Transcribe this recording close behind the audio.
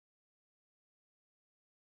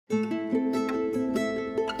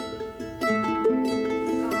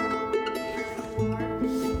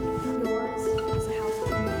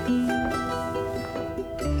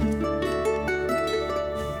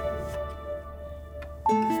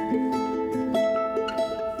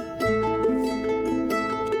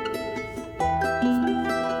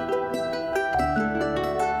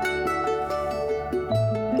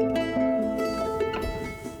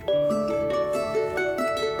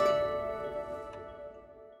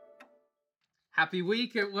Happy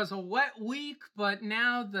week. It was a wet week, but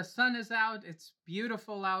now the sun is out. It's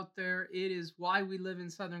beautiful out there. It is why we live in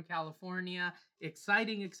Southern California.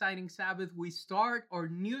 Exciting, exciting Sabbath. We start our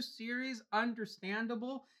new series,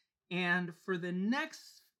 Understandable. And for the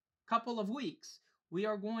next couple of weeks, we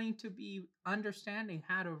are going to be understanding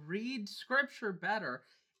how to read scripture better.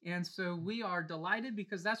 And so we are delighted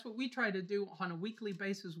because that's what we try to do on a weekly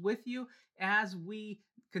basis with you as we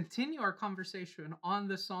continue our conversation on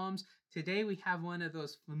the Psalms. Today we have one of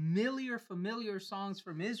those familiar songs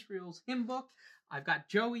from Israel's hymn book. I've got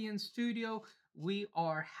Joey in studio. We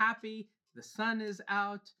are happy. The sun is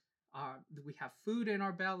out. We have food in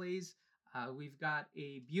our bellies. We've got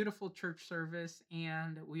a beautiful church service,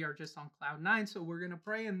 and we are just on cloud nine. So we're going to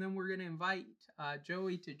pray, and then we're going to invite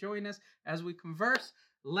Joey to join us as we converse.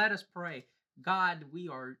 Let us pray. God, we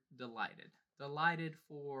are delighted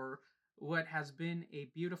for what has been a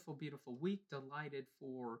beautiful, beautiful week, delighted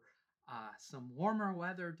for some warmer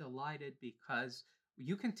weather, delighted because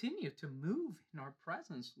you continue to move in our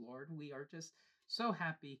presence, Lord. We are just so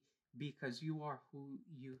happy because you are who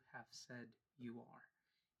you have said you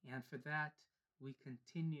are. And for that, we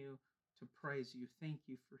continue to praise you. Thank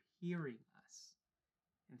you for hearing us,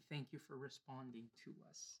 and thank you for responding to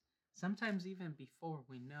us, sometimes even before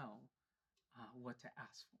we know what to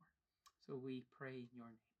ask for. So we pray in your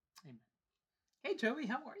name. Amen. Hey, Joey,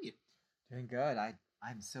 how are you? Doing good.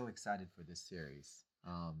 I'm so excited for this series.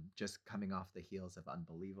 Just coming off the heels of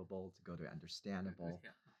Unbelievable to go to Understandable.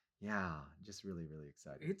 Yeah, just really, really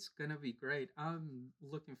excited. It's gonna be great. I'm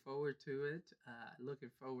looking forward to it. Looking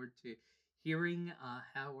forward to hearing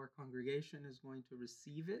how our congregation is going to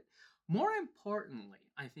receive it. More importantly,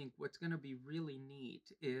 I think what's going to be really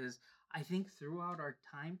neat is I think throughout our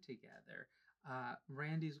time together,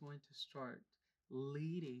 Randy's going to start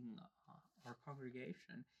leading our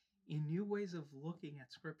congregation in new ways of looking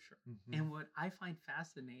at Scripture. Mm-hmm. And what I find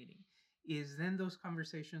fascinating is then those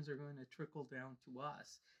conversations are going to trickle down to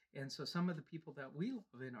us. And so some of the people that we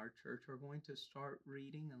love in our church are going to start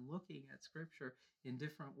reading and looking at Scripture in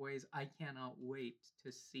different ways. I cannot wait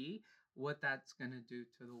to see what that's going to do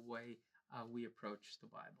to the way we approach the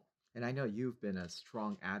Bible. And I know you've been a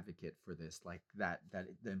strong advocate for this, like that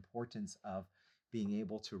the importance of being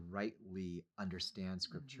able to rightly understand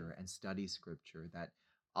Scripture mm-hmm. and study Scripture, that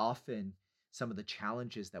often some of the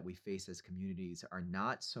challenges that we face as communities are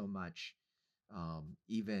not so much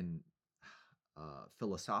even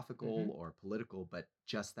philosophical mm-hmm. or political, but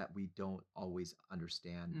just that we don't always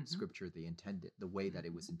understand mm-hmm. Scripture the way that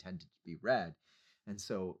it was intended to be read. And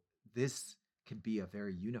so this could be a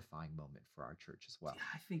very unifying moment for our church as well. Yeah,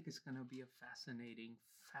 I think it's going to be a fascinating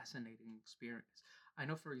experience. I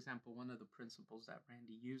know, for example, one of the principles that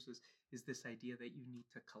Randy uses is this idea that you need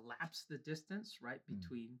to collapse the distance, right,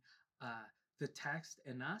 between the text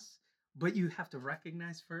and us. But you have to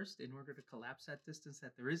recognize first, in order to collapse that distance,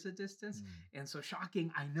 that there is a distance. And so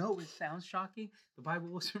shocking, I know it sounds shocking. The Bible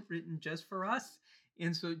wasn't written just for us.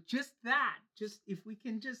 And so just if we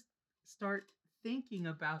can just start thinking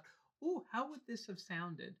about, how would this have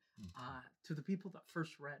sounded to the people that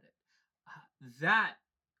first read it? That,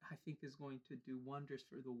 I think, is going to do wonders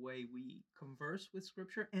for the way we converse with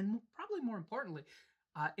Scripture. And probably more importantly,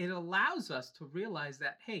 it allows us to realize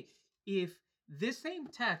that, hey, if this same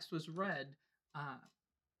text was read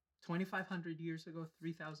 2,500 years ago,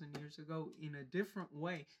 3,000 years ago in a different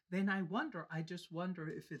way, then I just wonder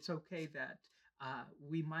if it's okay that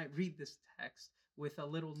we might read this text with a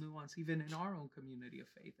little nuance, even in our own community of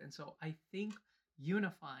faith. And so I think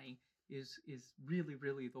unifying is really,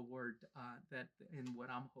 really the word that, and what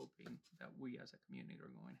I'm hoping that we as a community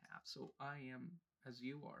are going to have. So I am, as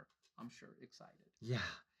you are, I'm sure, excited. Yeah.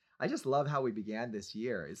 I just love how we began this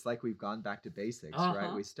year. It's like we've gone back to basics,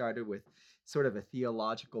 right? We started with sort of a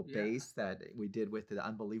theological base that we did with the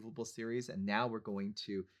Unbelievable series. And now we're going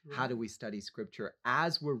to how do we study Scripture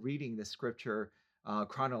as we're reading the Scripture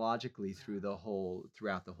chronologically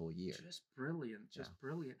throughout the whole year. Just brilliant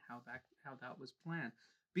how that was planned.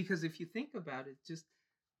 Because if you think about it, just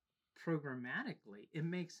programmatically, it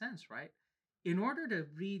makes sense, right? In order to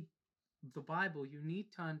read the Bible, you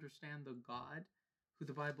need to understand the God who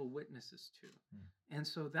the Bible witnesses to. And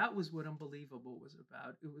so that was what Unbelievable was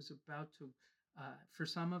about. It was about to, for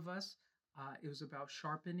some of us, it was about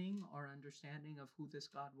sharpening our understanding of who this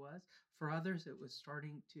God was. For others, it was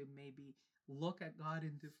starting to maybe look at God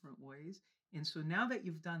in different ways. And so now that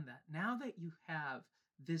you've done that, now that you have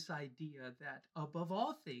this idea that above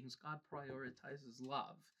all things, God prioritizes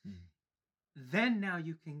love, then now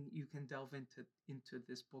you can delve into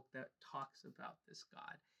this book that talks about this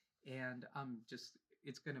God. And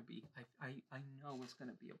it's going to be, I know it's going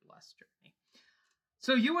to be a blessed journey.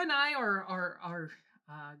 So you and I are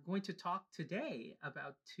going to talk today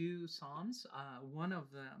about two psalms. One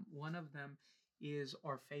of them is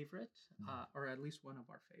our favorite, or at least one of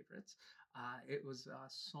our favorites. It was a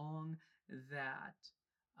song that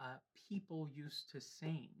uh, people used to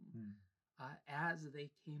sing as they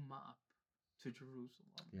came up to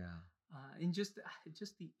Jerusalem. Yeah. And just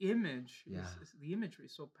the image Yeah. the imagery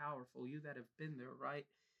is so powerful. You that have been there, right?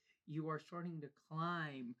 You are starting to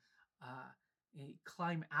uh,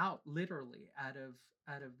 climb out literally out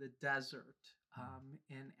of the desert,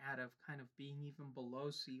 and out of kind of being even below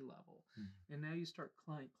sea level, and now you start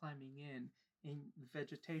climbing in, and the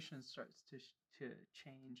vegetation starts to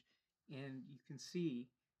change, and you can see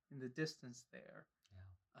in the distance there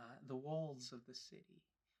the walls of the city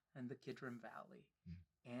and the Kidron Valley,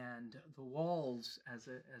 and the walls as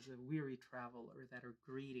a weary traveler that are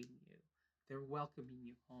greeting you. They're welcoming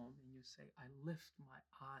you home, and you say, "I lift my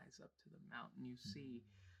eyes up to the mountain." You see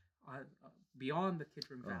beyond the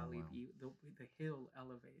Kidron Valley, the hill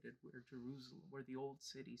elevated where Jerusalem, where the old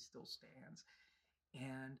city still stands,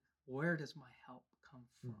 and where does my help come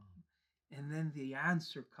from? And then the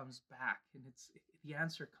answer comes back, and the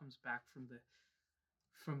answer comes back from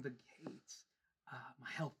the gates. My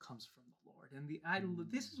help comes from the Lord, and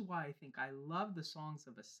this is why I think I love the songs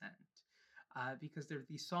of ascent, because they're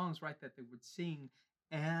these songs, right, that they would sing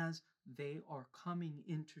as they are coming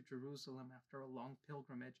into Jerusalem after a long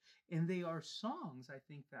pilgrimage, and they are songs, I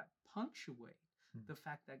think, that punctuate the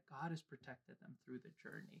fact that God has protected them through the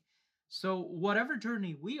journey. So whatever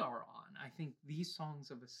journey we are on, I think these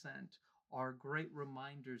songs of ascent are great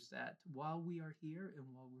reminders that while we are here and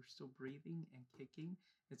while we're still breathing and kicking,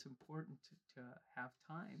 it's important to have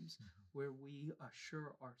times where we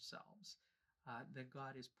assure ourselves that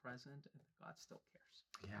God is present and that God still cares.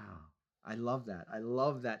 Yeah. I love that. I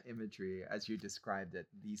love that imagery as you described it,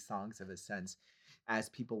 these songs of ascents, as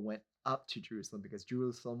people went up to Jerusalem, because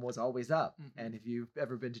Jerusalem was always up. And if you've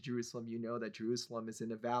ever been to Jerusalem, you know that Jerusalem is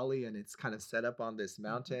in a valley and it's kind of set up on this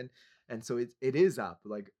mountain. And so it is up.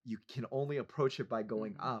 Like you can only approach it by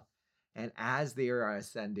going up. And as they are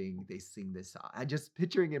ascending, they sing this song. I'm just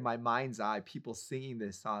picturing in my mind's eye people singing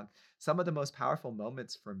this song. Some of the most powerful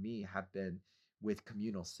moments for me have been with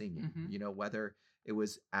communal singing, whether it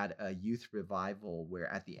was at a youth revival where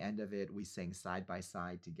at the end of it we sang Side by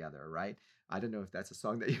Side together, right? I don't know if that's a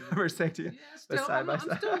song that you ever sang to. Yeah, still, I'm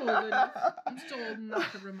still old enough. I'm still old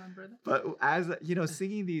enough to remember that. But as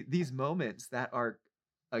singing these moments that are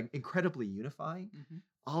incredibly unifying,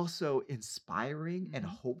 also inspiring and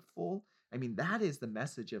hopeful. I mean, that is the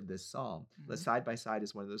message of this psalm. The Side by Side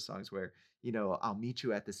is one of those songs where, I'll meet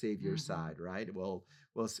you at the Savior's side, right? We'll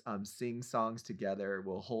sing songs together.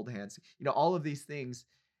 We'll hold hands. All of these things.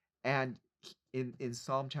 And in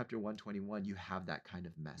Psalm chapter 121, you have that kind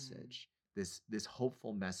of message. This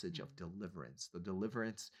hopeful message of deliverance, the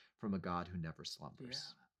deliverance from a God who never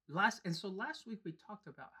slumbers. Yeah. Last week we talked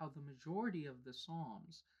about how the majority of the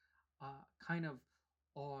Psalms kind of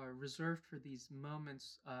are reserved for these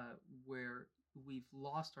moments where we've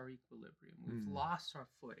lost our equilibrium, we've lost our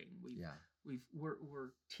footing,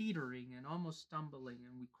 we're teetering and almost stumbling,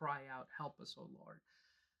 and we cry out, "Help us, O Lord."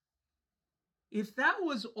 If that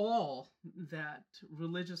was all that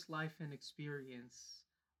religious life and experience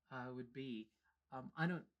would be,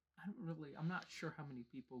 I'm not sure how many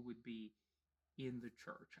people would be in the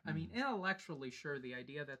church. I mean, intellectually, sure, the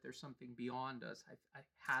idea that there's something beyond us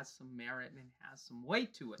has some merit and has some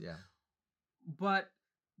weight to it. Yeah. But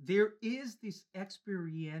there is this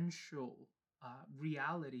experiential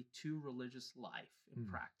reality to religious life and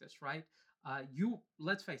practice, right?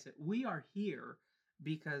 Let's face it, we are here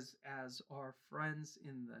because, as our friends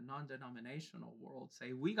in the non-denominational world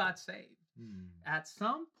say, we got saved. At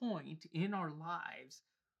some point in our lives,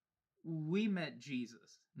 we met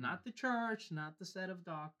Jesus, not the church, not the set of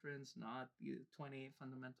doctrines, not the 28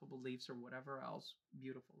 fundamental beliefs or whatever else,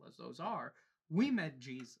 beautiful as those are. We met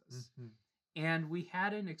Jesus, and we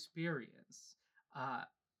had an experience,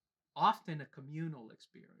 often a communal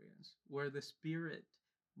experience, where the Spirit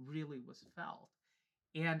really was felt.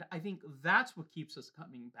 And I think that's what keeps us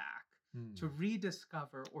coming back, to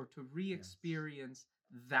rediscover or to re-experience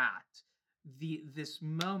this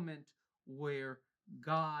moment where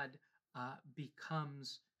God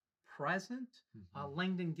becomes present.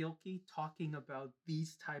 Langdon Gilkey, talking about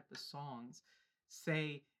these type of songs,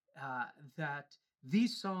 say that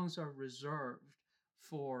these songs are reserved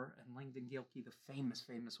for, and Langdon Gilkey, the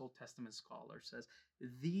famous Old Testament scholar, says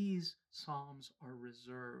these psalms are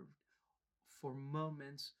reserved for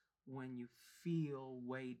moments when you feel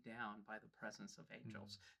weighed down by the presence of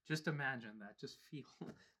angels. Just imagine that. Just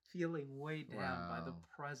feeling weighed down by the Wow.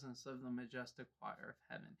 presence of the majestic choir of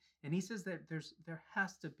heaven. And he says that there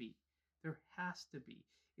has to be,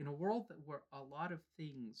 in a world where a lot of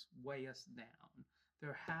things weigh us down,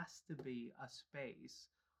 there has to be a space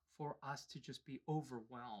for us to just be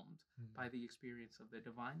overwhelmed by the experience of the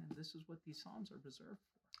divine. And this is what these Psalms are reserved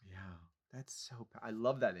for. Yeah, that's so. I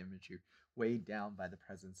love that imagery. Weighed down by the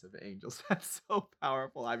presence of angels. That's so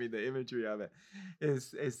powerful. I mean, the imagery of it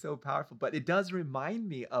is so powerful. But it does remind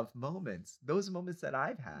me of moments, those moments that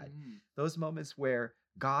I've had, those moments where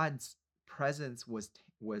God's presence was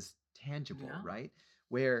tangible, Yeah. right?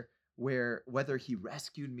 Where whether He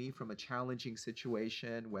rescued me from a challenging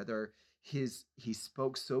situation, whether He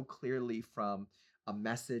spoke so clearly from a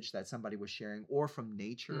message that somebody was sharing, or from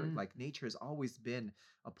nature. Like nature has always been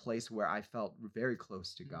a place where I felt very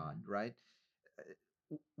close to God, right?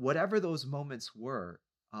 Whatever those moments were,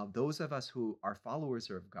 those of us who are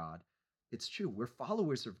followers of God, it's true, we're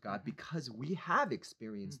followers of God because we have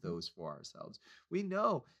experienced those for ourselves. We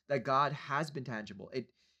know that God has been tangible.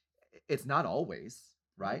 It's not always,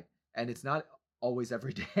 right? And it's not always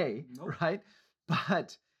every day, Nope. right?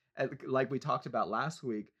 But like we talked about last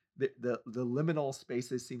week, the liminal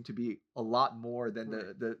spaces seem to be a lot more than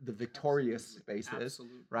the victorious spaces,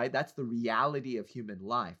 right? That's the reality of human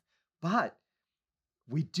life. But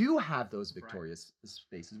we do have those victorious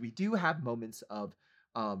spaces. We do have moments of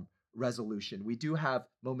resolution. We do have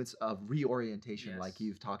moments of reorientation, like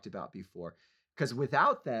you've talked about before. Because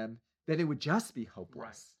without them, then it would just be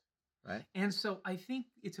hopeless, right? And so I think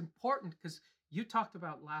it's important because you talked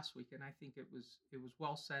about last week, and I think it was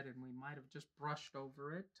well said, and we might have just brushed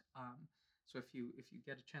over it. So if you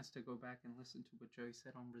get a chance to go back and listen to what Joey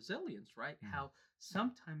said on resilience, right? How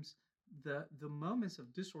sometimes the moments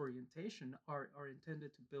of disorientation are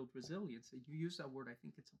intended to build resilience. And you use that word, I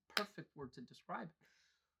think it's a perfect word to describe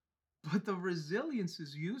it. But the resilience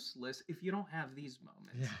is useless if you don't have these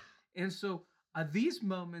moments. Yeah. And so these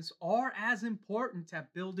moments are as important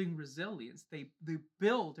at building resilience. They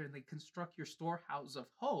build and they construct your storehouse of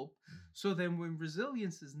hope. So then when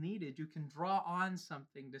resilience is needed, you can draw on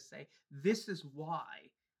something to say, this is why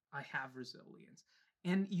I have resilience.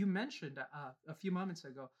 And you mentioned a few moments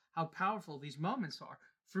ago how powerful these moments are.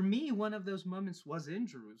 For me, one of those moments was in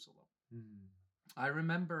Jerusalem. I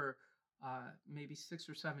remember maybe 6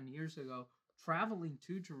 or 7 years ago traveling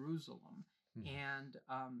to Jerusalem and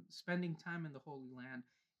spending time in the Holy Land.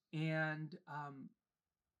 And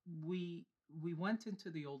we went into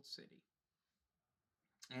the old city.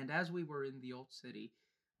 And as we were in the old city,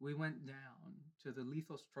 we went down to the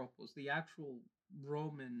Lithostropos, the actual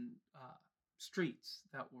Roman streets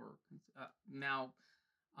that were now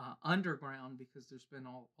underground because there's been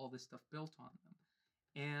all this stuff built on them.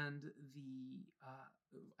 And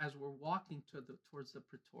as we're walking towards the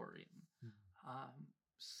Praetorium,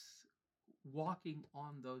 walking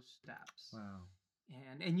on those steps. Wow.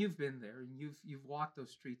 And you've been there and you've walked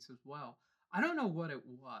those streets as well. I don't know what it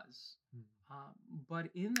was, but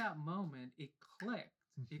in that moment it clicked.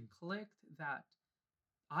 It clicked that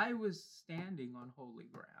I was standing on holy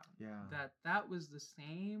ground. Yeah. That was the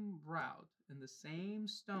same route and the same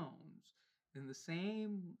stones in the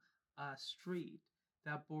same street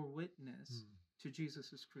that bore witness to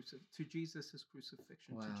Jesus's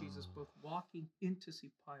crucifixion, wow. To Jesus both walking in to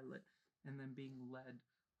see Pilate and then being led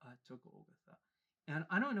to Golgotha. And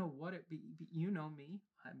I don't know what it be. You know me.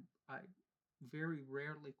 I very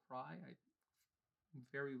rarely cry. I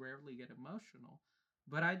very rarely get emotional.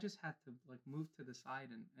 But I just had to like move to the side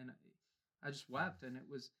and I just wept, and it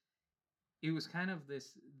was kind of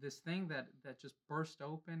this thing that just burst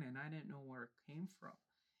open, and I didn't know where it came from.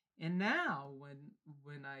 And now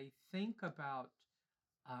when I think about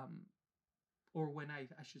or when I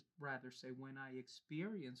should rather say when I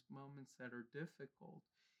experience moments that are difficult,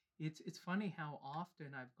 it's funny how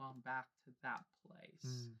often I've gone back to that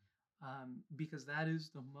place because that is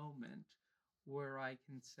the moment where I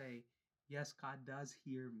can say, yes, God does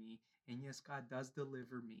hear me, and yes, God does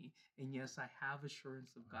deliver me, and yes, I have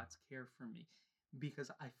assurance of God's care for me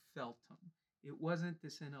because I felt Him. It wasn't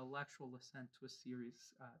this intellectual assent to a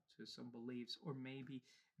series, to some beliefs, or maybe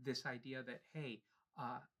this idea that, hey,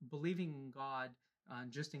 believing in God,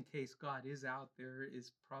 just in case God is out there,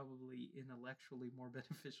 is probably intellectually more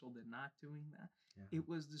beneficial than not doing that. Yeah. It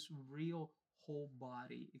was this real whole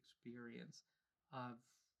body experience of,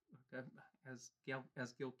 as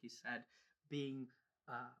Gilkey said, being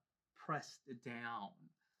pressed down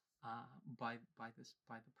by the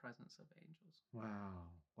presence of angels.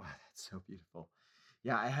 Wow, that's so beautiful.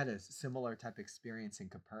 Yeah, I had a similar type of experience in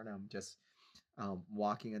Capernaum, just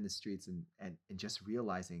walking on the streets and just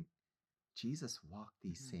realizing Jesus walked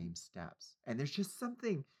these same steps. And there's just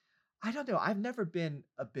something I don't know. I've never been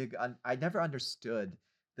a big. I never understood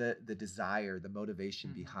the desire, the motivation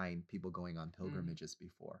Mm-hmm. behind people going on Mm-hmm. pilgrimages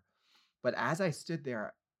before. But as I stood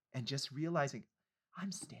there and just realizing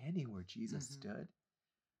I'm standing where Jesus Mm-hmm. stood,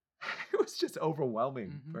 it was just overwhelming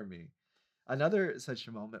Mm-hmm. for me. Another such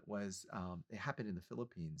moment was it happened in the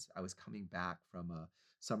Philippines. I was coming back from a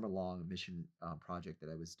summer-long mission project that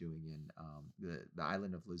I was doing in the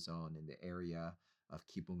island of Luzon in the area of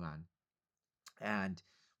Kibungan, and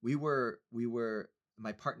we were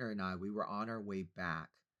my partner and I, we were on our way back.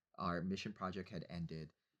 Our mission project had ended,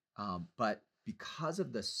 but because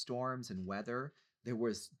of the storms and weather, there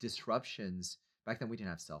was disruptions. Back then we didn't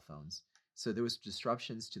have cell phones, so there was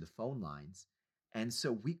disruptions to the phone lines, and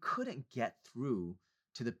so we couldn't get through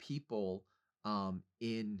to the people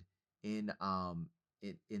in in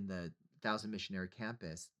in the Thousand Missionary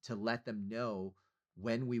Campus to let them know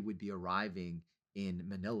when we would be arriving in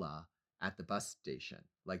Manila at the bus station.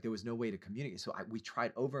 Like there was no way to communicate. So we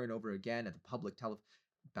tried over and over again at the public telephone.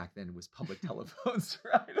 Back then it was public telephones,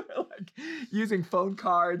 right? Like using phone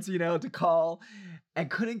cards, to call, and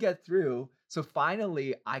couldn't get through. So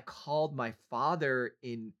finally, I called my father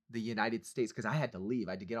in the United States because I had to leave.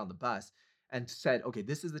 I had to get on the bus and said, okay,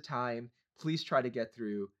 this is the time. Please try to get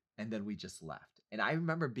through. And then we just left. And I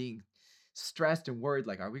remember being stressed and worried,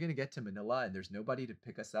 like, are we going to get to Manila and there's nobody to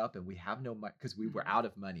pick us up and we have no money because we were out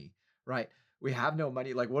of money, right? We have no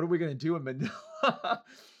money. Like, what are we going to do in Manila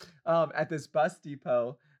at this bus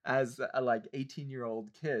depot as like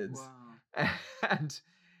 18-year-old kids? Wow.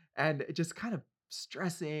 And it just kind of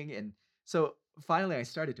stressing. And so finally I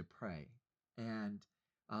started to pray. And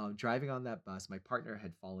driving on that bus, my partner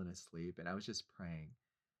had fallen asleep and I was just praying.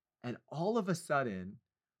 And all of a sudden,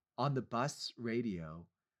 on the bus radio,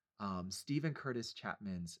 Stephen Curtis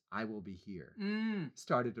Chapman's I Will Be Here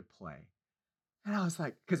started to play. And I was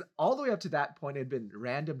like, because all the way up to that point, it had been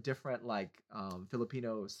random, different, like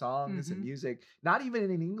Filipino songs and music, not even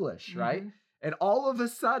in English, right? And all of a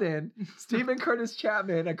sudden, Stephen Curtis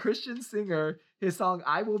Chapman, a Christian singer, his song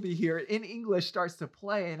I Will Be Here in English starts to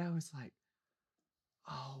play. And I was like,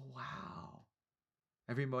 oh, wow.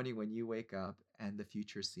 Every morning when you wake up and the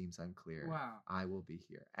future seems unclear, Wow. I will be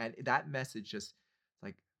here. And that message just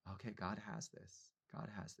like, okay, God has this. God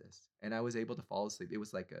has this. And I was able to fall asleep. It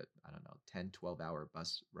was like a, I don't know, 10, 12-hour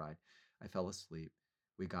bus ride. I fell asleep.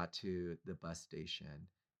 We got to the bus station.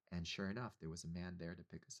 And sure enough, there was a man there to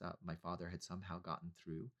pick us up. My father had somehow gotten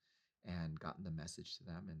through and gotten the message to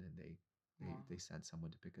them. And then they sent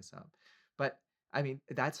someone to pick us up. But I mean,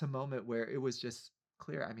 that's a moment where it was just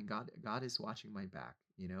clear. I mean, God is watching my back,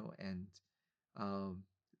 and um,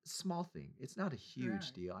 small thing. It's not a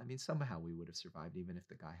huge deal. I mean, somehow we would have survived even if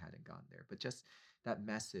the guy hadn't gone there. But just that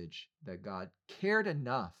message that God cared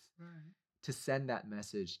enough to send that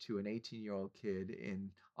message to an 18-year-old kid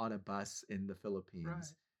on a bus in the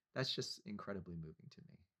Philippines. That's just incredibly moving to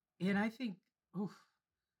me. And I think,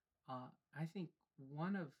 I think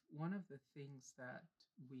one of the things that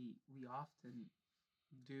we often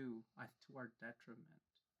do to our detriment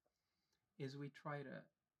is we try to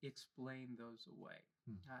explain those away.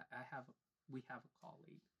 I have we have a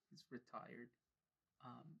colleague who's retired,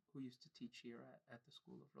 who used to teach here at the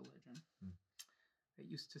School of Religion. That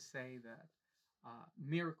used to say that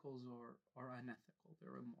miracles are unethical,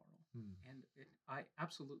 they're immoral, and I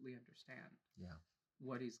absolutely understand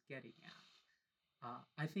what he's getting at.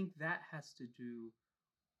 I think that has to do,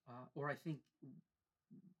 or I think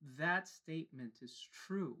that statement is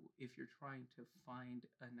true if you're trying to find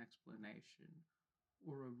an explanation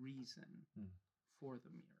or a reason for the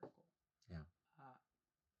miracle. Yeah.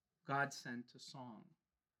 God sent a song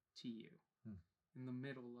to you in the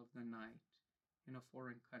middle of the night in a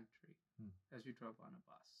foreign country as you drove on a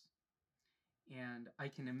bus. And I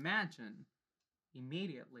can imagine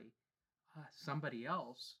immediately somebody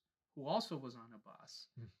else who also was on a bus,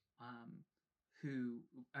 who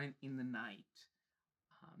in the night,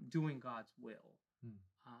 doing God's will,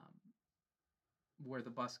 where the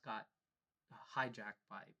bus got hijacked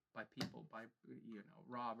by people, by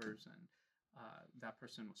robbers, and that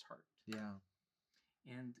person was hurt. Yeah.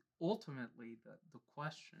 And ultimately, the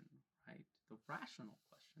question, right, the rational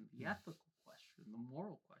question, the ethical question, the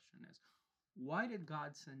moral question is, why did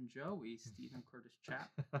God send Joey, Stephen Curtis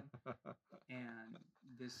Chapman, and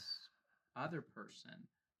this other person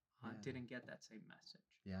didn't get that same message?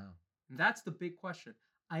 Yeah. And that's the big question.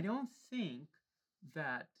 I don't think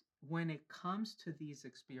that when it comes to these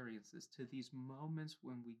experiences, to these moments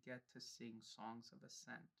when we get to sing songs of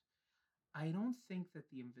ascent, I don't think that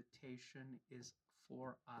the invitation is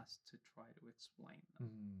for us to try to explain them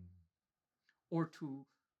or to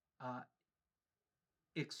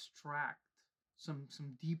extract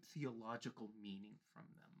some deep theological meaning from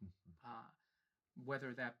them.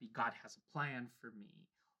 Whether that be God has a plan for me,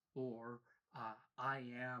 or I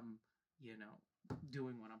am,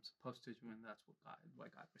 doing what I'm supposed to do, and that's why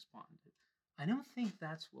God responded. I don't think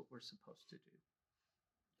that's what we're supposed to do.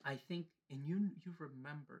 I think, and you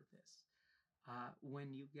remember this,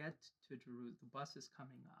 when you get to Jerusalem, the bus is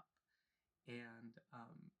coming up, and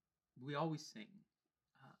we always sing.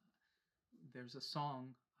 Uh, there's a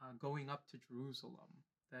song, going up to Jerusalem,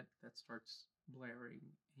 that starts blaring,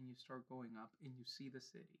 and you start going up, and you see the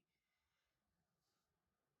city.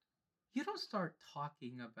 You don't start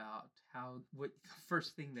talking about what the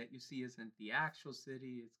first thing that you see isn't the actual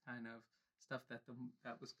city. It's kind of stuff that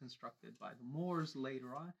was constructed by the Moors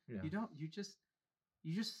later on. Yeah. You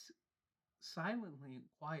just silently and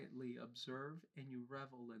quietly observe, and you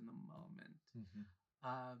revel in the moment.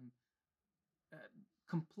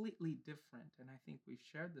 Completely different, and I think we've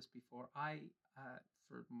shared this before.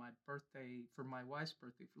 For my birthday, for my wife's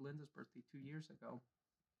birthday, for Linda's birthday 2 years ago,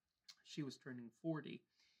 she was turning 40,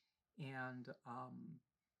 and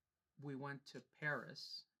we went to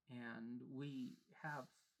Paris, and we have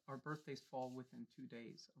our birthdays fall within 2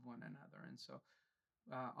 days of one another. And so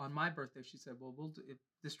on my birthday, she said, well,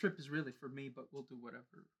 this trip is really for me, but we'll do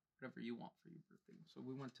whatever you want for your birthday. So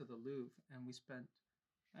we went to the Louvre, and we spent,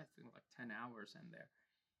 I think, like 10 hours in there.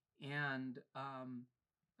 And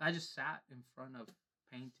I just sat in front of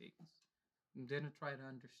paintings and didn't try to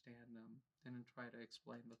understand them, didn't try to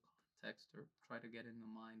explain the context or try to get in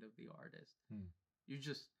the mind of the artist.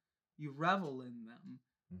 You revel in them,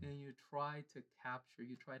 and you try to capture,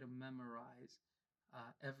 you try to memorize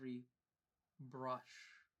every brush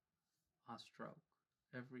stroke,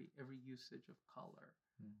 every usage of color.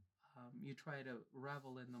 You try to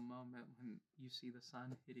revel in the moment when you see the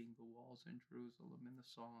sun hitting the walls in Jerusalem, and the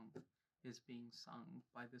song is being sung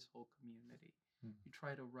by this whole community. You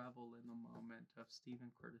try to revel in the moment of Stephen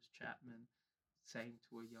Curtis Chapman saying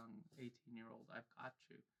to a young 18-year-old, I've got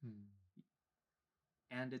you.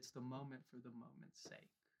 And it's the moment for the moment's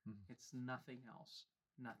sake. It's nothing else,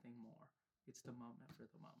 nothing more. It's the moment for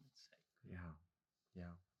the moment's sake.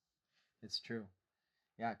 Yeah. It's true.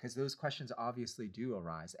 Yeah, because those questions obviously do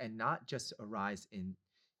arise, and not just arise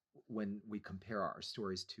when we compare our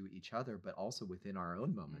stories to each other, but also within our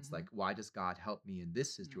own moments. Like, why does God help me in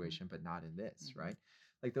this situation, but not in this, right?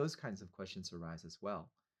 Like, those kinds of questions arise as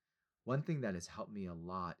well. One thing that has helped me a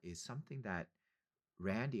lot is something that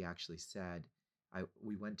Randy actually said.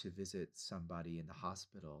 We went to visit somebody in the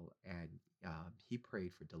hospital, and he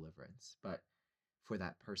prayed for deliverance, but for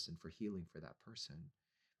that person, for healing for that person.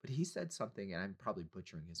 But he said something, and I'm probably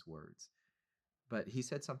butchering his words, but he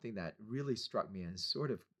said something that really struck me and sort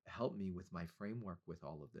of helped me with my framework with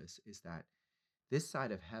all of this, is that this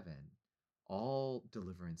side of heaven, all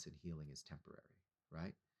deliverance and healing is temporary,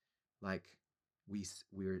 right? Like,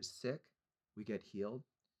 we're sick, we get healed,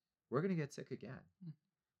 we're going to get sick again.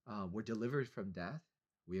 We're delivered from death,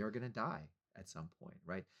 we are going to die at some point,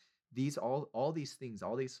 right? All these things,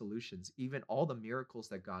 all these solutions, even all the miracles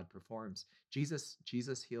that God performs. Jesus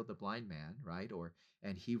healed the blind man, right?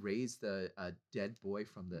 And he raised a dead boy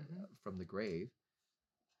from the grave.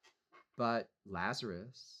 But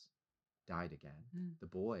Lazarus died again. The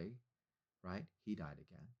boy, right? He died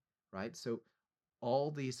again, right? So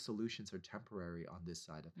all these solutions are temporary on this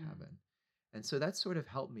side of heaven. And so that sort of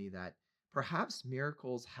helped me that perhaps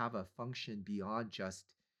miracles have a function beyond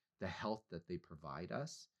just the health that they provide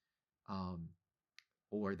us.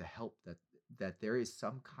 Or the help that there is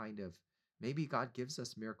some kind of, maybe God gives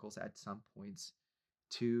us miracles at some points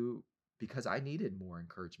because I needed more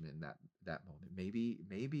encouragement in that moment.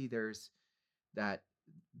 Maybe there's that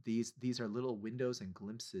these are little windows and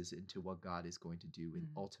glimpses into what God is going to do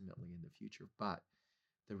ultimately in the future. But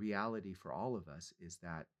the reality for all of us is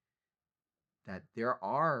that there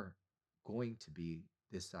are going to be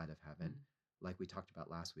this side of heaven, like we talked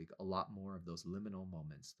about last week, a lot more of those liminal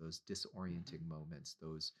moments, those disorienting moments,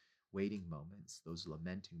 those waiting moments, those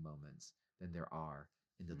lamenting moments than there are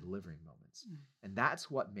in the delivering moments. And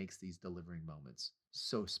that's what makes these delivering moments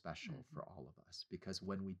so special for all of us, because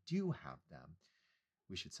when we do have them,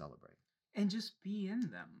 we should celebrate. And just be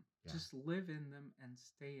in them. Yeah. Just live in them and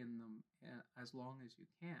stay in them as long as you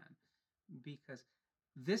can. Because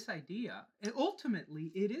this idea, and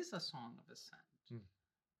ultimately, it is a song of ascent.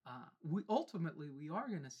 We are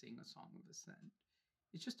going to sing a song of ascent.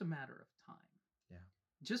 It's just a matter of time. Yeah.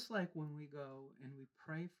 Just like when we go and we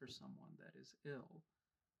pray for someone that is ill,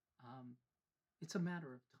 it's a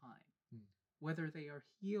matter of time. Whether they are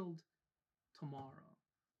healed tomorrow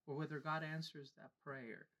or whether God answers that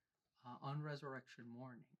prayer on resurrection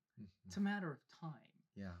morning, it's a matter of time.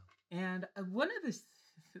 Yeah. And one of these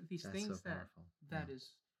That's so things powerful. that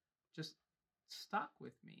is just stuck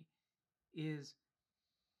with me is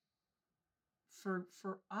for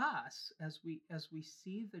us as we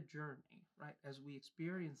see the journey, right, as we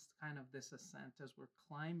experience kind of this ascent, as we're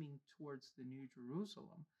climbing towards the New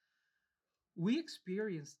Jerusalem, we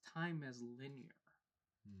experience time as linear.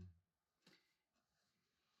 Mm.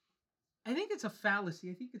 I think it's a fallacy.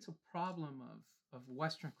 I think it's a problem of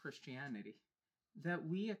Western Christianity that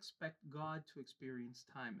we expect God to experience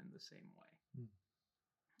time in the same way.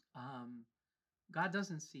 Mm. God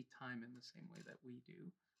doesn't see time in the same way that we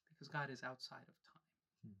do, because God is outside of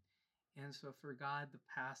time. Mm. And so for God, the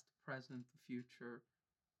past, the present, the future,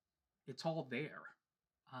 it's all there.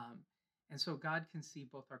 And so God can see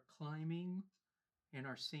both our climbing and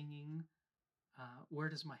our singing. Where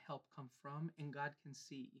does my help come from? And God can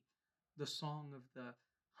see the song of the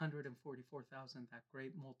 144,000, that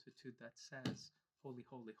great multitude that says, holy,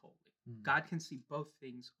 holy, holy. Mm. God can see both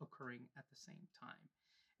things occurring at the same time.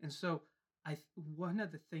 And so one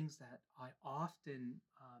of the things that I often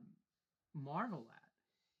marvel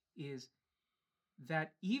at is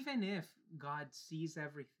that even if God sees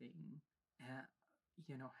everything,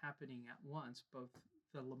 happening at once, both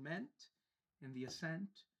the lament and the ascent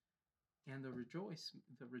and the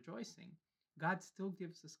rejoicing, God still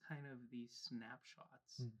gives us kind of these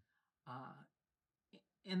snapshots.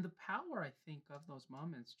 And the power, I think, of those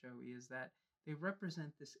moments, Joey, is that they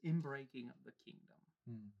represent this inbreaking of the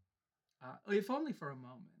kingdom. If only for a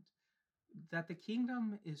moment, that the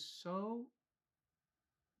kingdom is so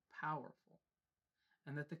powerful,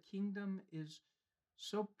 and that the kingdom is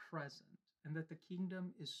so present, and that the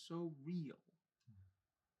kingdom is so real,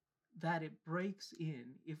 that it breaks in,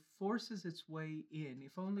 it forces its way in,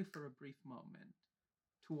 if only for a brief moment,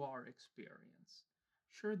 to our experience.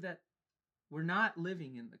 Sure that we're not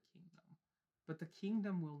living in the kingdom, but the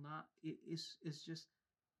kingdom will not, it is just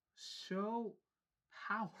so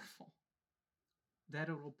powerful that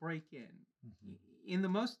it'll break in the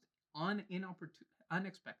most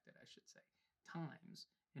unexpected, I should say, times,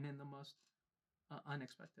 and in the most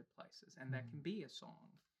unexpected places. And that can be a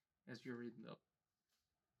song as you're in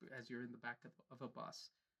the back of a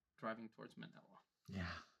bus driving towards Manila. Yeah.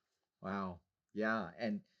 Wow. Yeah.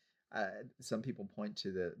 And some people point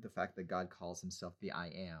to the fact that God calls himself the I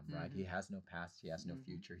am, right? Mm-hmm. He has no past, he has no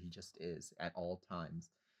future, he just is at all times.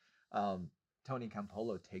 Tony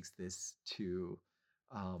Campolo takes this to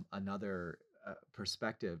another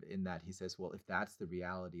perspective, in that he says, well, if that's the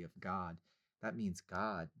reality of God, that means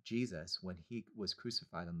God, Jesus, when he was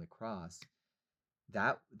crucified on the cross,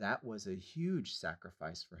 that was a huge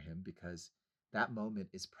sacrifice for him, because that moment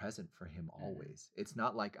is present for him always. It's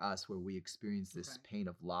not like us, where we experience this pain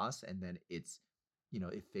of loss and then it's,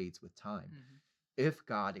 it fades with time. If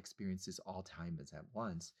God experiences all time as at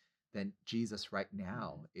once, then Jesus right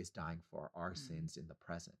now is dying for our sins in the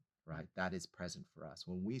present, right? That is present for us.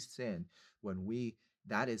 When we sin,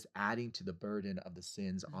 that is adding to the burden of the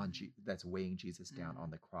sins that's weighing Jesus down on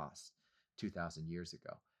the cross 2,000 years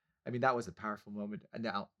ago. I mean, that was a powerful moment. And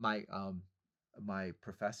now my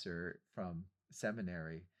professor from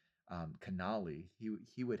seminary, Kanali,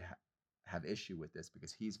 he would have issue with this,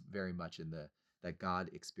 because he's very much in that God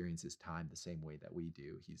experiences time the same way that we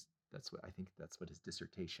do. I think that's what his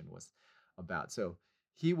dissertation was about. So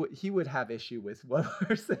he would have issue with what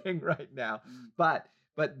we're saying right now.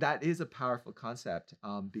 But that is a powerful concept,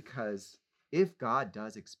 because if God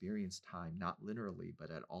does experience time, not literally,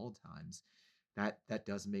 but at all times, that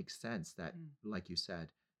does make sense, that like you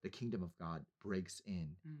said, the kingdom of God breaks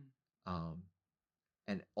in,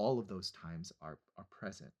 and all of those times are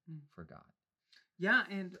present for God. Yeah,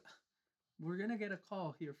 and we're gonna get a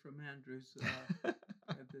call here from Andrews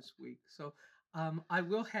this week, so I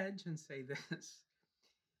will hedge and say this: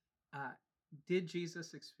 did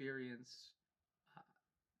Jesus experience?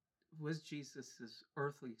 Was Jesus's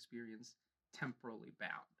earthly experience temporally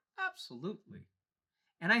bound? Absolutely.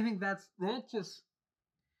 And I think that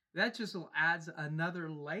just adds another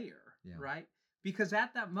layer, right? Because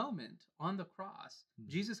at that moment on the cross,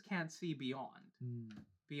 Jesus can't see beyond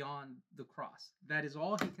the cross. That is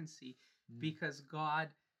all he can see, because God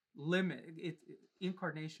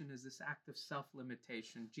incarnation is this act of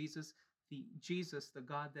self-limitation. Jesus, the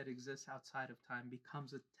God that exists outside of time,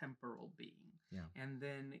 becomes a temporal being, and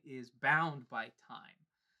then is bound by time.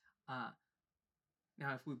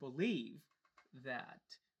 Now, if we believe that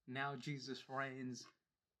now Jesus reigns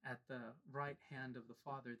at the right hand of the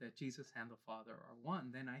Father, that Jesus and the Father are one,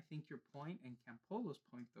 then I think your point, and Campolo's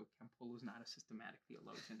point, though Campolo's not a systematic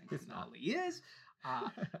theologian and Canali is,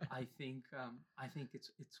 I think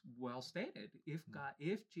it's well stated.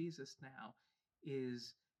 If Jesus now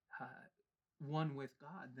is uh, one with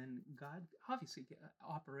God, then God obviously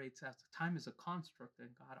operates as time is a construct, and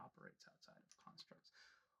God operates outside of constructs,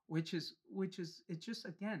 which is it just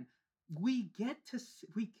again we get to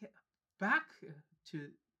we get back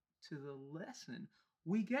to to the lesson.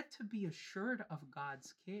 We get to be assured of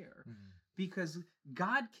God's care because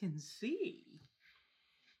God can see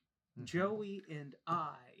Joey and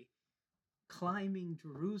I climbing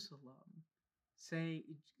Jerusalem, say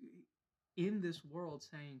in this world,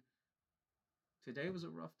 saying, "Today was a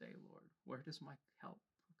rough day, Lord. Where does my help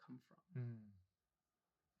come from?"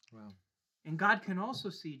 Wow. And God can also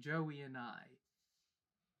see Joey and I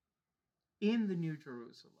in the New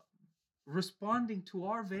Jerusalem, responding to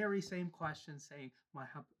our very same question, saying, my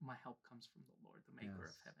help comes from the Lord, the maker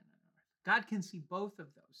of heaven and earth. God can see both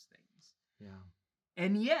of those things. Yeah.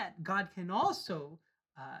 And yet God can also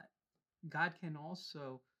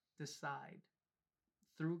decide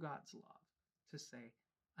through God's love to say,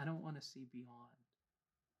 I don't want to see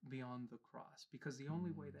beyond the cross, because the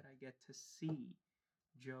only way that I get to see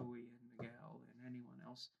Joey and Miguel and anyone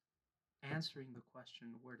else answering the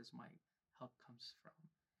question, where does my help comes from,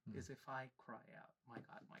 is if I cry out, my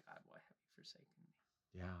God, why have you forsaken me?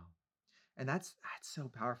 Yeah. And that's so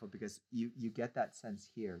powerful, because you get that sense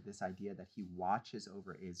here, this idea that he watches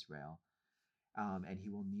over Israel, and he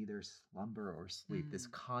will neither slumber or sleep. This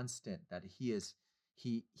constant that he is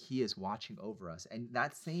watching over us, and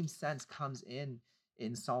that same sense comes in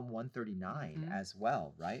Psalm 139 as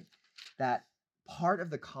well, right? That part of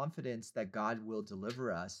the confidence that God will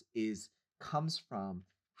deliver us comes from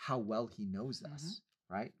how well he knows us,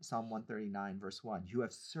 right? Psalm 139 verse 1: you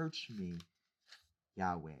have searched me,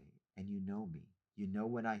 Yahweh, and you know me. You know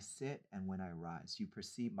when I sit and when I rise. You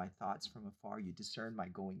perceive my thoughts from afar. You discern my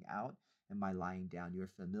going out and my lying down. You are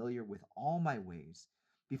familiar with all my ways.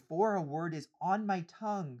 Before a word is on my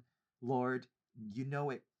tongue, Lord, you know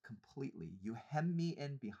it completely. You hem me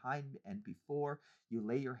in behind and before. You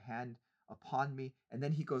lay your hand upon me. And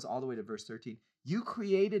then he goes all the way to verse 13. You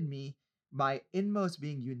created me, my inmost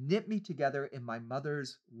being. You knit me together in my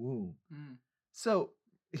mother's womb. So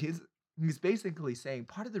he's basically saying,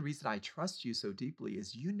 part of the reason I trust you so deeply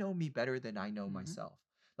is you know me better than I know myself.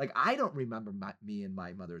 Like, I don't remember me in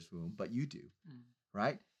my mother's womb, but you do,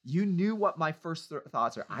 right? You knew what my first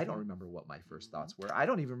thoughts are. I don't remember what my first thoughts were. I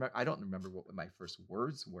don't remember what my first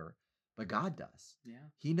words were, but God does. Yeah.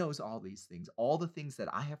 He knows all these things. All the things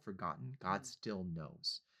that I have forgotten, God still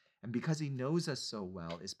knows. And because he knows us so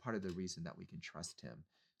well is part of the reason that we can trust him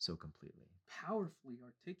so completely. Powerfully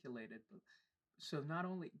articulated. So not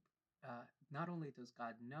only does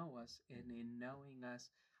God know us, and in knowing us,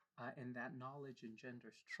 and that knowledge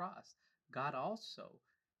engenders trust, God also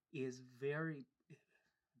is very,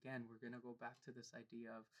 again, we're going to go back to this idea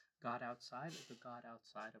of God outside of the God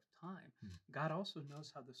outside of time. God also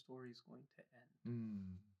knows how the story is going to end.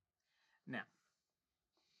 Now,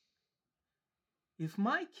 if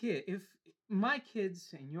my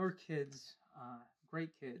kids and your kids,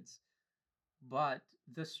 great kids, but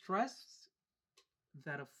the stress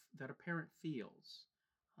that a parent feels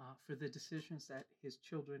for the decisions that his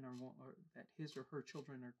children or that his or her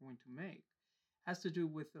children are going to make has to do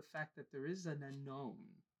with the fact that there is an unknown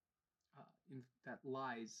that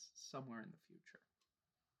lies somewhere in the future.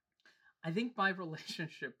 I think my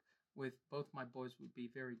relationship with both my boys would be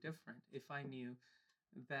very different if I knew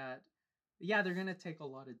that, yeah, they're going to take a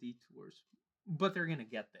lot of detours, but they're going to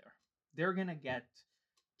get there. They're going to get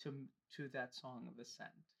to that song of ascent.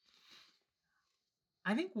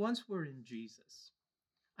 I think once we're in Jesus,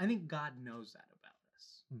 I think God knows that about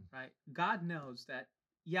us, right? God knows that,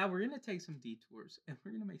 yeah, we're going to take some detours and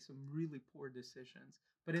we're going to make some really poor decisions,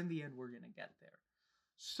 but in the end, we're going to get there.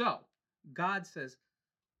 So God says,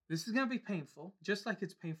 this is going to be painful, just like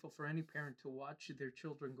it's painful for any parent to watch their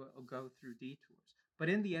children go through detours. But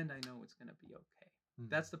in the end, I know it's going to be okay.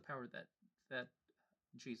 That's the power that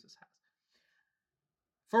Jesus has.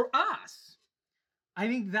 For us, I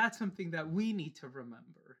think that's something that we need to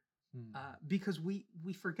remember, because we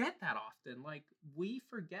forget that often. Like, we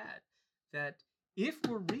forget that if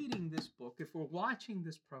we're reading this book, if we're watching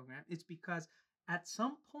this program, it's because at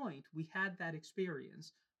some point we had that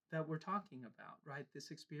experience that we're talking about, right?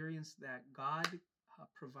 This experience that God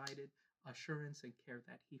provided assurance and care,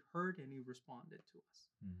 that he heard and he responded to us.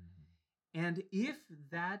 And if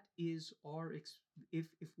that is if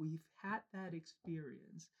we've had that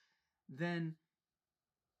experience, then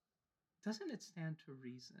doesn't it stand to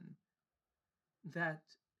reason that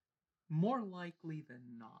more likely than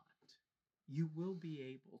not, you will be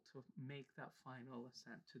able to make that final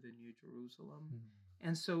ascent to the New Jerusalem?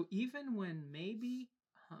 And so even when maybe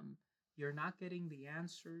you're not getting the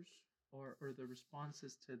answers or the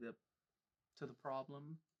responses to the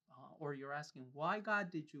problem, or you're asking, why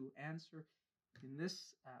God did you answer in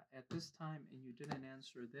this at this time and you didn't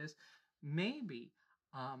answer this? Maybe,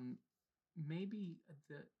 um, maybe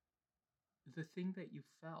the thing that you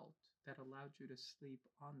felt that allowed you to sleep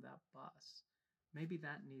on that bus, maybe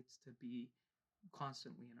that needs to be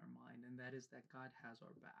constantly in our mind, and that is that God has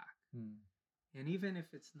our back. And even if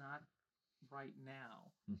it's not right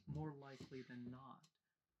now, more likely than not,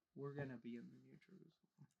 we're going to be in the New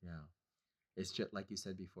Jerusalem. Yeah. It's just like you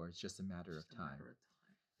said before, it's just a matter of time.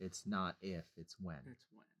 It's not if, it's when. It's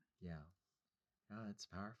when. Yeah. Oh, that's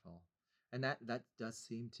powerful. And that does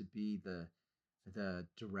seem to be the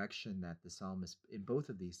direction that the psalmist in both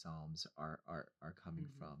of these psalms are coming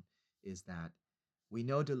from, is that we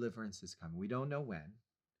know deliverance is coming. We don't know when,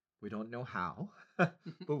 we don't know how,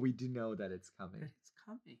 but we do know that it's coming. It's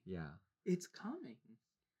coming. Yeah, it's coming,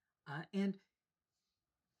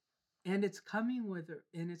 and it's coming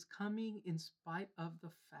and it's coming in spite of the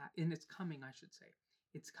fact, and it's coming, I should say,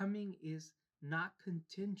 it's coming is not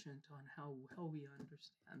contingent on how well we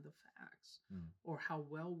understand the facts or how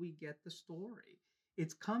well we get the story.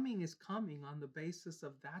 It's coming is coming on the basis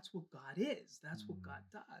of that's what God is. That's what God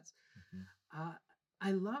does.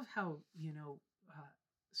 I love how,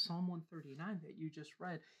 Psalm 139 that you just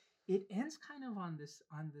read, it ends kind of on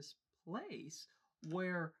this place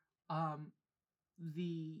where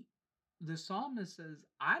the psalmist says,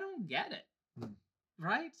 I don't get it.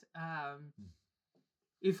 Right?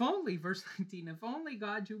 If only, verse 19, if only,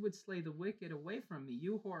 God, you would slay the wicked away from me,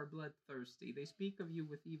 you who are bloodthirsty. They speak of you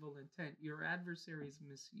with evil intent. Your adversaries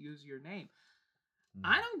misuse your name.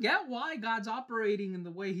 I don't get why God's operating in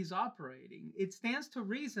the way he's operating. It stands to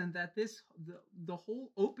reason that the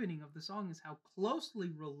whole opening of the song is how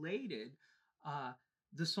closely related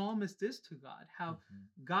the psalmist is to God, how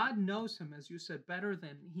God knows him, as you said, better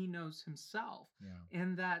than he knows himself. Yeah.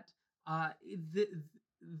 And that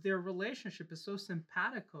their relationship is so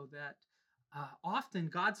simpatico that often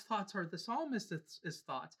God's thoughts are the psalmist's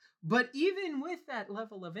thoughts. But even with that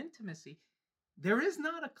level of intimacy, there is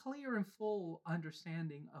not a clear and full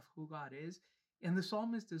understanding of who God is, and the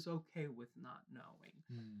psalmist is okay with not knowing.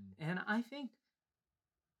 And I think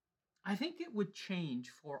it would change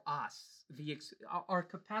for us our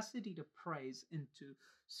capacity to praise and to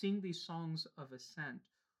sing these songs of ascent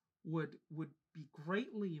would be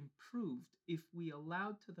greatly improved if we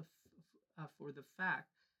allowed for the fact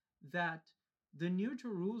that the New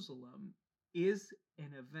Jerusalem is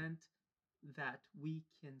an event that we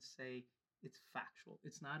can say it's factual.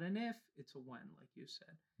 It's not an if, it's a when, like you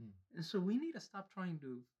said. And so we need to stop trying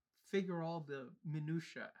to figure all the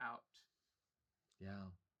minutia out.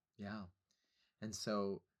 Yeah. And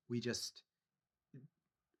so we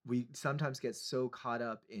sometimes get so caught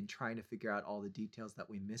up in trying to figure out all the details that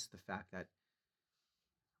we miss the fact that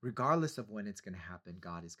regardless of when it's going to happen,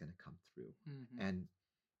 God is going to come through. And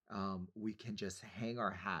we can just hang our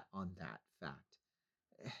hat on that fact.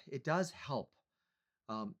 It does help.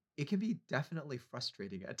 It can be definitely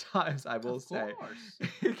frustrating at times, I will say.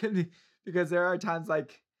 It can be, because there are times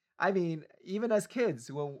even as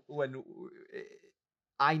kids, when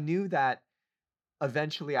I knew that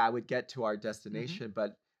eventually I would get to our destination,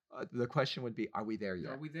 but the question would be, are we there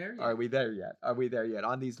yet? Are we there yet? Are we there yet? Are we there yet?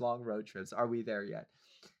 On these long road trips, are we there yet?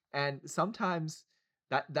 And sometimes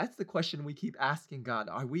that's the question we keep asking God.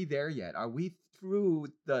 Are we there yet? Are we through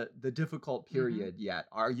the difficult period yet?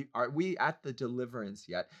 Are we at the deliverance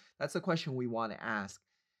yet? That's the question we want to ask.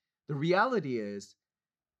 The reality is,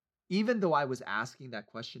 even though I was asking that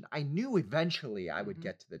question, I knew eventually I would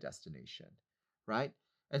get to the destination, right?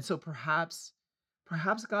 And so perhaps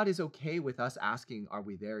God is okay with us asking, are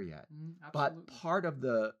we there yet? But part of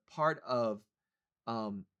the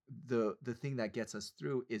thing that gets us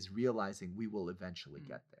through is realizing we will eventually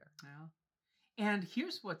get there. Yeah. And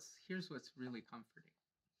here's what's really comforting.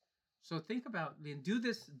 So think about, do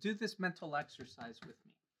this mental exercise with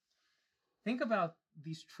me. Think about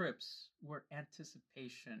these trips where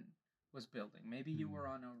anticipation was building. Maybe you were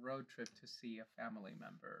on a road trip to see a family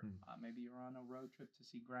member. Maybe you were on a road trip to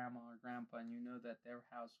see grandma or grandpa, and you know that their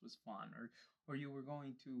house was fun. Or you were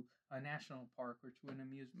going to a national park or to an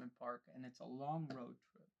amusement park, and it's a long road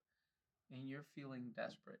trip, and you're feeling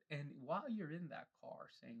desperate. And while you're in that car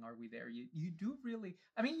saying, are we there? You do really,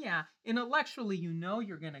 intellectually,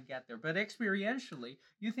 you're going to get there. But experientially,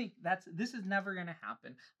 you think this is never going to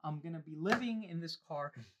happen. I'm going to be living in this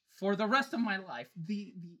car for the rest of my life.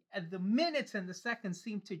 The minutes and the seconds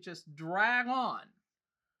seem to just drag on.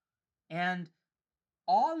 And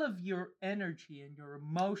all of your energy and your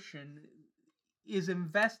emotion is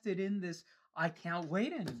invested in this, I can't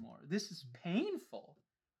wait anymore. This is painful.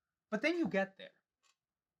 But then you get there.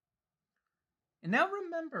 And now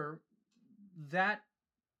remember that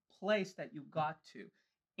place that you got to.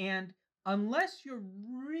 And unless you're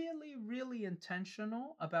really, really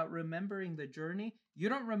intentional about remembering the journey, you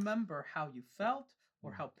don't remember how you felt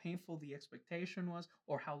or how painful the expectation was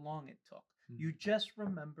or how long it took. You just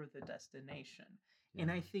remember the destination. Yeah.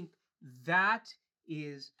 And I think that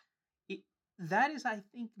is I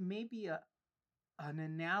think maybe an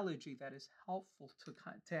analogy that is helpful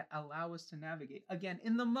to allow us to navigate. Again,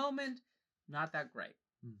 in the moment, not that great.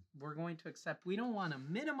 We're going to accept, we don't want to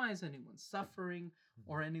minimize anyone's suffering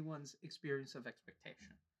or anyone's experience of expectation.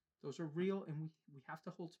 Those are real, and we have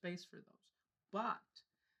to hold space for those. But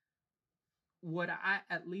what I,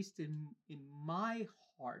 at least in my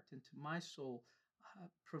heart and to my soul,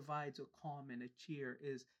 provides a calm and a cheer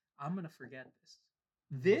is, I'm going to forget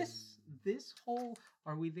this. This whole,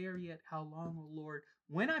 are we there yet? How long, oh Lord?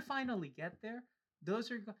 When I finally get there,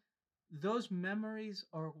 those memories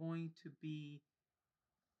are going to be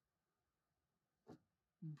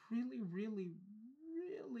really, really,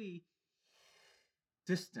 really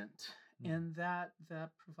distant. And that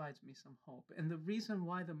provides me some hope. And the reason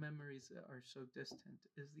why the memories are so distant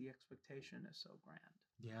is the expectation is so grand.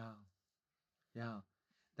 Yeah.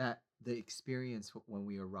 That the experience when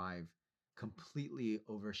we arrive completely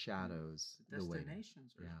overshadows the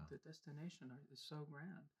destinations. The destination is so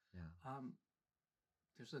grand. Yeah.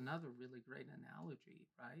 There's another really great analogy,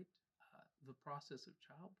 right? The process of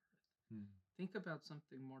childbirth. Think about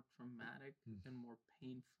something more traumatic and more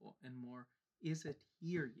painful and more, is it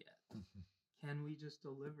here yet? Can we just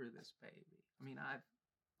deliver this baby? I mean, I've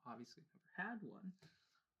obviously never had one,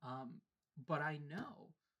 but I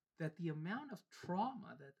know that the amount of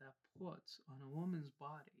trauma that puts on a woman's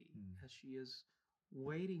body as she is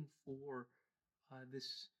waiting for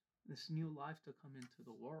this new life to come into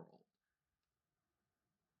the world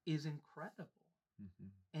is incredible.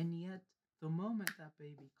 And yet, the moment that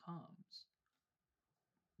baby comes,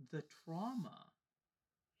 the trauma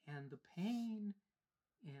and the pain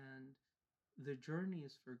and the journey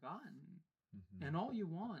is forgotten. And all you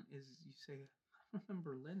want is, you say, I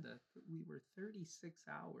remember Linda, we were 36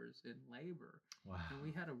 hours in labor. Wow. And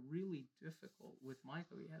we had a really difficult, with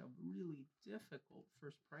Michael, we had a really difficult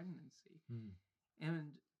first pregnancy.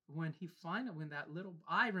 And when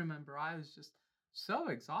I remember I was just so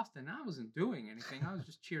exhausted, and I wasn't doing anything. I was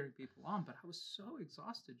just cheering people on, but I was so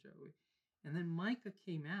exhausted, Joey. And then Micah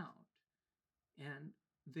came out, and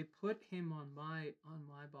they put him on my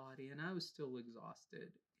body, and I was still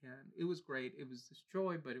exhausted, and it was great. It was this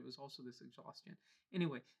joy, but it was also this exhaustion.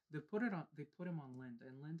 Anyway, they put him on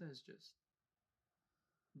Linda, and Linda is just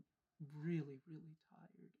really, really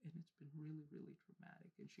tired, and it's been really, really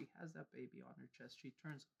traumatic. And she has that baby on her chest. She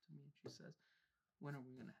turns up to me and she says, "When are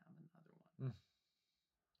we going to have another one?"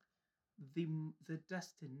 The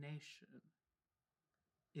destination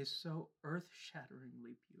is so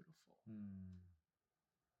earth-shatteringly beautiful.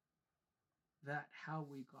 That how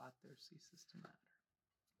we got there ceases to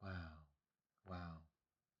matter. Wow.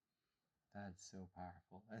 That's so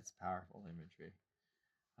powerful. That's powerful imagery.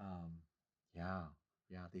 Yeah.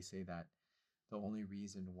 They say that the only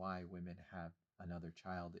reason why women have another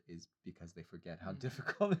child is because they forget how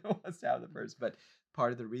difficult it was to have the first. But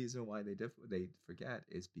part of the reason why they forget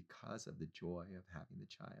is because of the joy of having the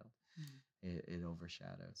child. It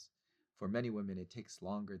overshadows. For many women, it takes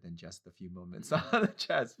longer than just a few moments on the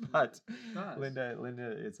chest. But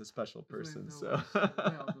Linda is a special person.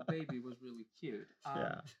 The baby was really cute.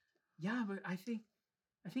 Yeah, but I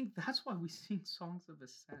think that's why we sing songs of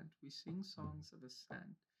ascent. We sing songs of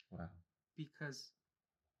ascent. Wow. Because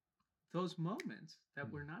those moments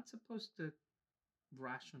that we're not supposed to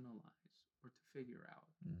rationalize or to figure out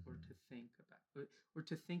or to think about, or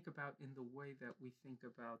to think about in the way that we think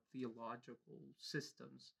about theological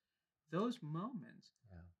systems, those moments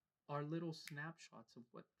are little snapshots of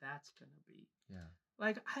what that's going to be. Yeah.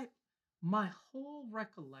 Like my whole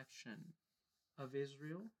recollection of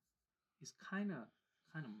Israel is kind of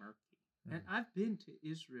murky. And I've been to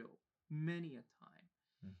Israel many a time.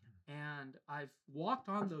 And I've walked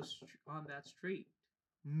on that street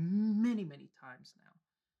many, many times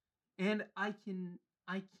now. And I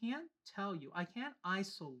can't tell you, I can't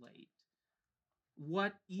isolate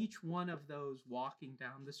what each one of those walking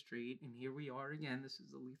down the street, and here we are again, this is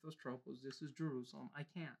the Lithos Tropos, this is Jerusalem, I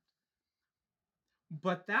can't.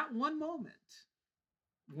 But that one moment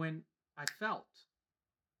when I felt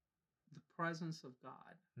the presence of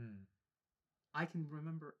God, I can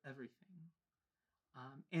remember everything.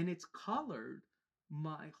 And it's colored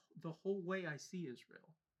the whole way I see Israel.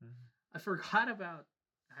 I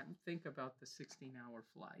didn't think about the 16-hour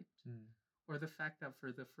flight or the fact that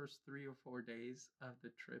for the first 3 or 4 days of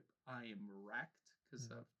the trip, I am wrecked because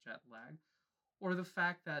of jet lag, or the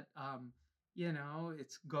fact that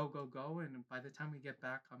it's go go go, and by the time we get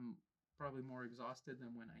back, I'm probably more exhausted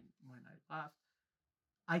than when I left.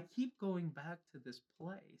 I keep going back to this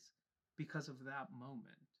place because of that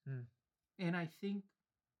moment, and I think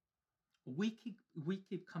we keep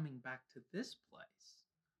coming back to this place,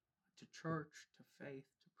 to church, to faith,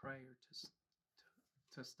 to prayer,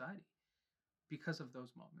 to study, because of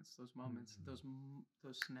those moments,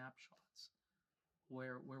 those snapshots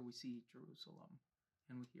where we see Jerusalem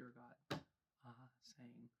and we hear God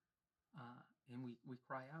saying, and we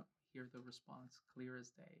cry out, hear the response clear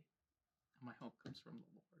as day. My hope comes from the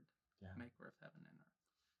Lord, maker of heaven and earth.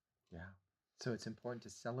 Yeah. So it's important to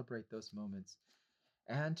celebrate those moments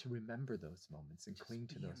and to remember those moments and cling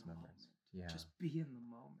to those moments. Yeah. Just be in the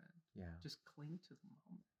moment. Yeah. Just cling to the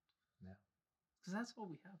moment. Yeah. Because that's all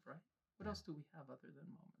we have, right? What else do we have other than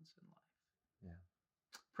moments in life? Yeah.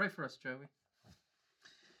 Pray for us, Joey.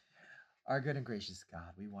 Our good and gracious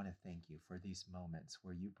God, we want to thank you for these moments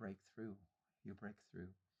where you break through. You break through.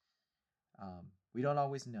 We don't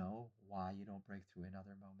always know why you don't break through in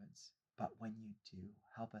other moments, but when you do,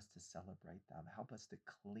 help us to celebrate them. Help us to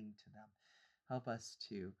cling to them. Help us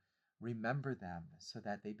to remember them so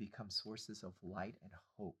that they become sources of light and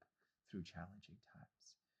hope through challenging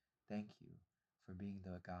times. Thank you for being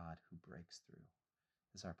the God who breaks through.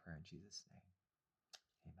 This is our prayer in Jesus' name.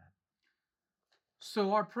 Amen.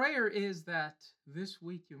 So our prayer is that this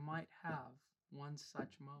week you might have one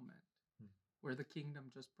such moment where the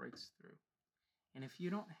kingdom just breaks through. And if you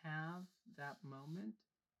don't have that moment,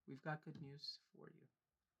 we've got good news for you.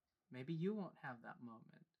 Maybe you won't have that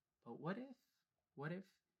moment, but what if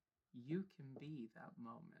you can be that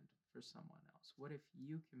moment for someone else? What if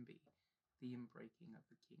you can be the inbreaking of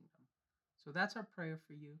the kingdom? So that's our prayer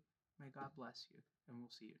for you. May God bless you, and we'll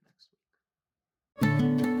see you next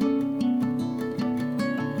week.